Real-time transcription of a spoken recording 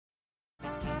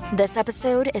This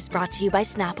episode is brought to you by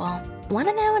Snapple. Want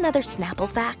to know another Snapple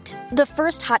fact? The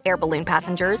first hot air balloon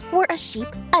passengers were a sheep,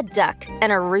 a duck,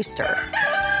 and a rooster.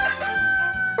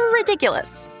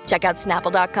 Ridiculous. Check out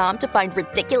Snapple.com to find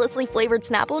ridiculously flavored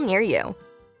Snapple near you.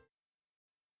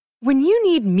 When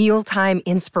you need mealtime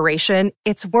inspiration,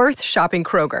 it's worth shopping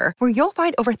Kroger, where you'll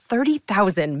find over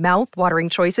 30,000 mouth-watering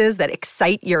choices that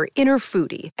excite your inner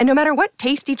foodie. And no matter what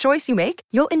tasty choice you make,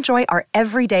 you'll enjoy our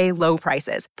everyday low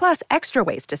prices, plus extra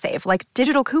ways to save, like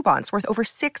digital coupons worth over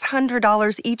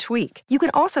 $600 each week. You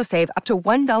can also save up to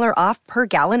 $1 off per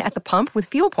gallon at the pump with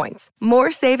fuel points.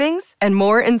 More savings and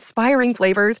more inspiring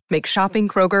flavors make shopping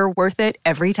Kroger worth it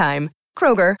every time.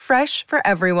 Kroger, fresh for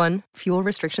everyone. Fuel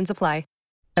restrictions apply.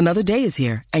 Another day is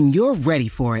here, and you're ready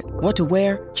for it. What to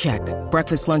wear? Check.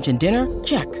 Breakfast, lunch, and dinner?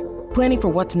 Check. Planning for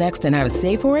what's next and how to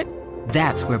save for it?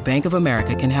 That's where Bank of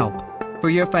America can help. For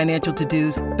your financial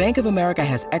to-dos, Bank of America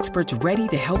has experts ready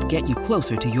to help get you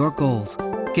closer to your goals.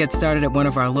 Get started at one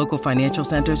of our local financial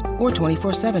centers or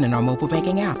 24/7 in our mobile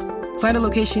banking app. Find a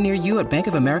location near you at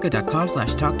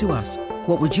bankofamerica.com/talktous.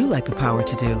 What would you like the power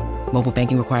to do? Mobile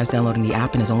banking requires downloading the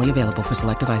app and is only available for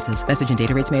select devices. Message and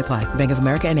data rates may apply. Bank of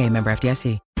America N.A., member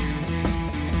FDIC.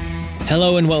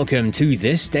 Hello and welcome to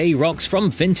This Day Rocks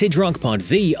from Vintage Rock Pod,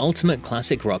 the ultimate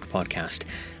classic rock podcast.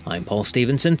 I'm Paul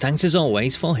Stevenson. Thanks as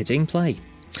always for hitting play.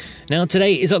 Now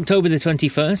today is October the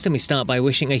 21st and we start by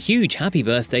wishing a huge happy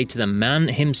birthday to the man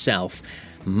himself,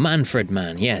 Manfred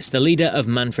Mann. Yes, the leader of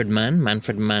Manfred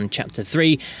Mann Chapter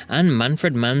 3 and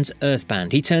Manfred Mann's Earth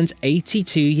Band. He turns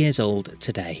 82 years old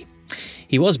today.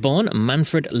 He was born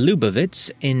Manfred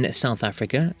Lubowitz in South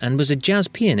Africa and was a jazz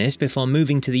pianist before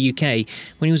moving to the UK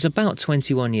when he was about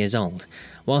 21 years old.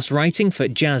 Whilst writing for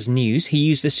Jazz News, he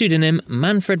used the pseudonym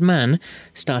Manfred Mann,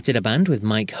 started a band with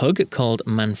Mike Hugg called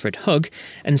Manfred Hugg,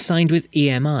 and signed with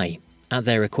EMI. At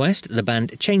their request, the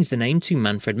band changed the name to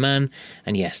Manfred Mann,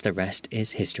 and yes, the rest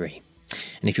is history.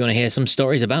 And if you want to hear some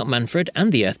stories about Manfred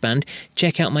and the Earth Band,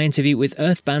 check out my interview with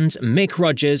Earth Band's Mick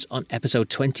Rogers on episode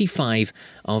 25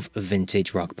 of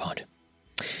Vintage Rock Pod.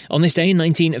 On this day in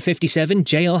 1957,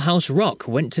 Jailhouse Rock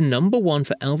went to number 1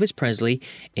 for Elvis Presley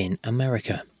in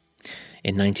America.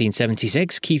 In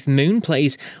 1976, Keith Moon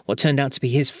plays what turned out to be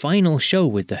his final show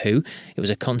with The Who. It was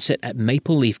a concert at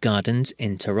Maple Leaf Gardens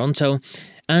in Toronto.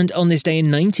 And on this day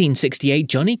in 1968,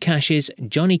 Johnny Cash's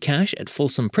Johnny Cash at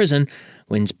Folsom Prison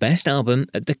wins Best Album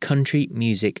at the Country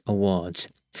Music Awards.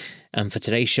 And for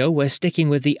today's show, we're sticking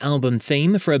with the album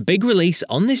theme for a big release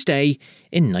on this day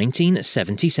in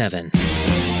 1977.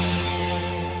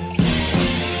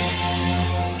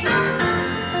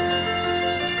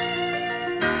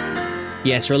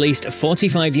 Yes, released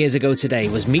 45 years ago today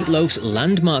was Meatloaf's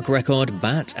landmark record,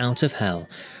 Bat Out of Hell.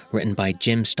 Written by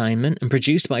Jim Steinman and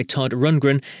produced by Todd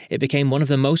Rundgren, it became one of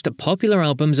the most popular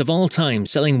albums of all time,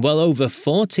 selling well over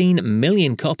 14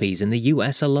 million copies in the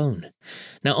US alone.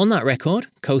 Now, on that record,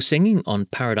 co-singing on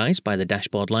Paradise by the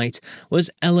Dashboard Light was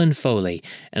Ellen Foley,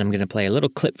 and I'm going to play a little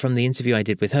clip from the interview I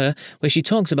did with her where she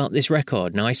talks about this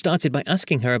record. Now, I started by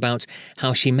asking her about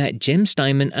how she met Jim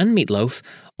Steinman and Meatloaf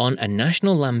on a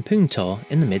National Lampoon tour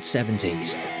in the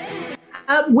mid-70s.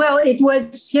 Well, it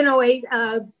was,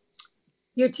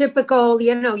 your typical,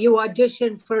 you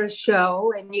audition for a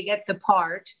show and you get the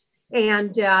part.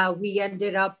 And we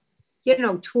ended up,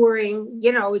 touring,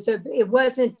 it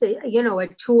wasn't, a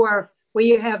tour where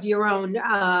you have your own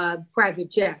private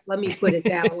jet. Let me put it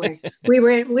that way. We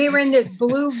were in this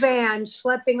blue van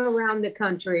schlepping around the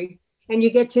country, and you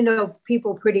get to know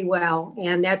people pretty well.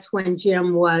 And that's when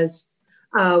Jim was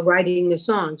writing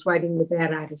the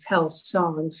Bat Out of Hell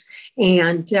songs.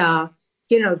 And,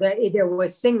 there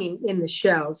was singing in the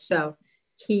show. So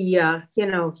he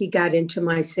got into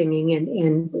my singing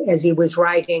and as he was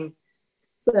writing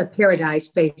Paradise,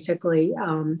 basically,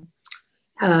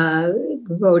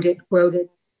 wrote it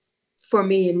for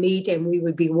me and Meat, and we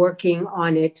would be working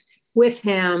on it with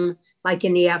him, like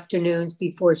in the afternoons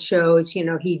before shows.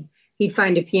 He'd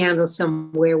find a piano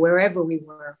somewhere, wherever we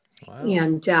were. Wow.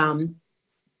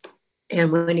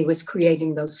 And when he was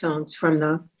creating those songs from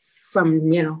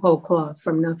whole cloth,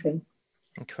 from nothing.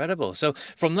 Incredible. So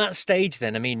from that stage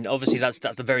then, obviously that's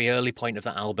the very early point of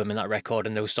that album and that record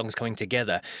and those songs coming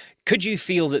together. Could you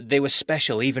feel that they were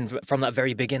special even from that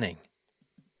very beginning?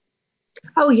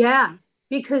 Oh, yeah,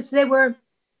 because they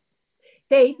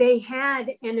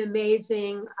had an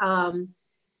amazing,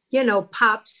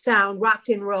 pop sound, rock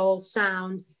and roll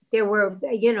sound. There were,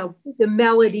 the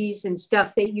melodies and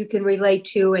stuff that you can relate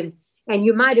to and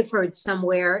you might have heard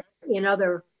somewhere in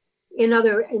other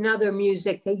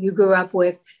music that you grew up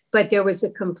with, but there was a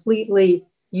completely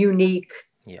unique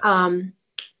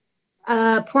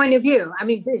point of view. I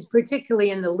mean,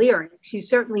 particularly in the lyrics, you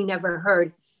certainly never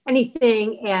heard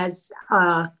anything as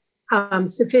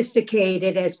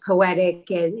sophisticated, as poetic,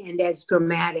 and as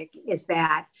dramatic as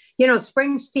that. You know,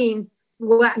 Springsteen,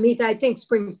 I mean, I think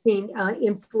Springsteen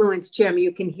influenced Jim.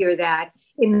 You can hear that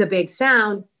in The Big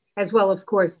Sound, as well, of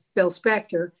course, Phil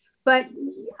Spector. But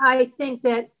I think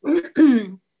that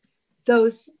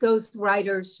those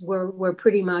writers were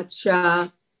pretty much, I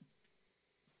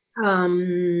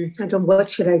don't, what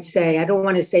should I say? I don't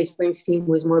want to say Springsteen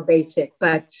was more basic,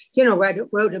 but, you know,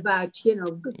 wrote about, you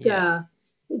know,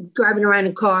 driving around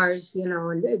in cars, you know,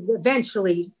 and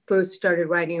eventually Bruce started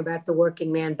writing about the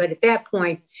working man. But at that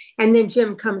point, and then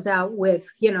Jim comes out with,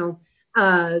 you know,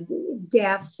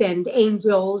 death and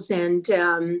angels and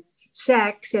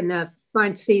sex in the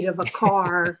front seat of a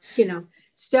car, you know,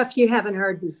 stuff you haven't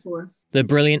heard before. The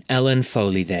brilliant Ellen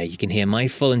Foley there. You can hear my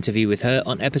full interview with her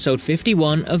on episode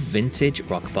 51 of Vintage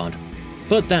Rock Pod.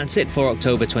 But that's it for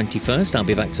October 21st. I'll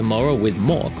be back tomorrow with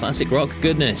more classic rock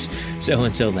goodness. So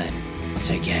until then,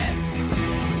 take care.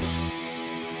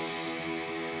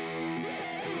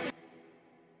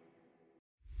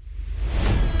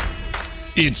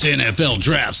 It's NFL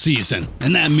draft season,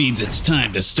 and that means it's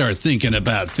time to start thinking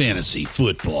about fantasy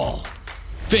football.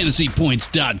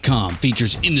 FantasyPoints.com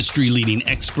features industry-leading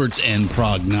experts and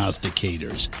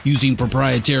prognosticators using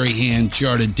proprietary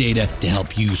hand-charted data to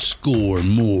help you score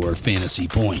more fantasy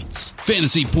points.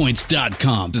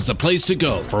 FantasyPoints.com is the place to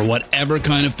go for whatever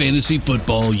kind of fantasy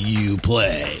football you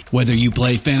play. Whether you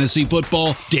play fantasy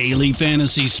football, daily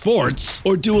fantasy sports,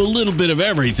 or do a little bit of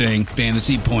everything,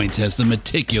 Fantasy Points has the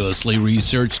meticulously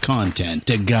researched content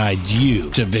to guide you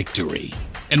to victory.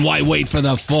 And why wait for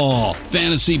the fall?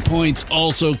 Fantasy Points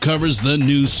also covers the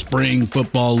new spring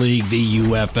football league, the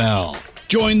UFL.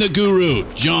 Join the guru,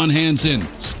 John Hansen,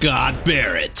 Scott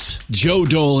Barrett, Joe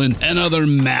Dolan, and other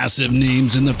massive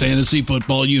names in the fantasy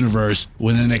football universe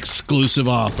with an exclusive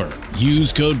offer.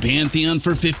 Use code Pantheon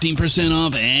for 15%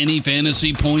 off any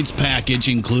Fantasy Points package,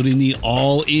 including the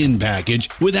all-in package,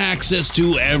 with access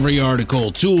to every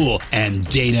article, tool, and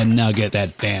data nugget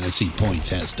that Fantasy Points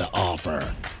has to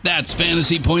offer. That's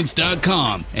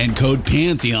FantasyPoints.com and code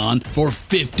Pantheon for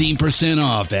 15%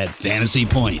 off at Fantasy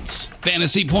Points.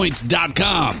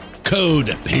 FantasyPoints.com,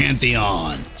 code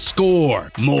Pantheon.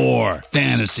 Score more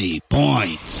fantasy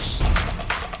points.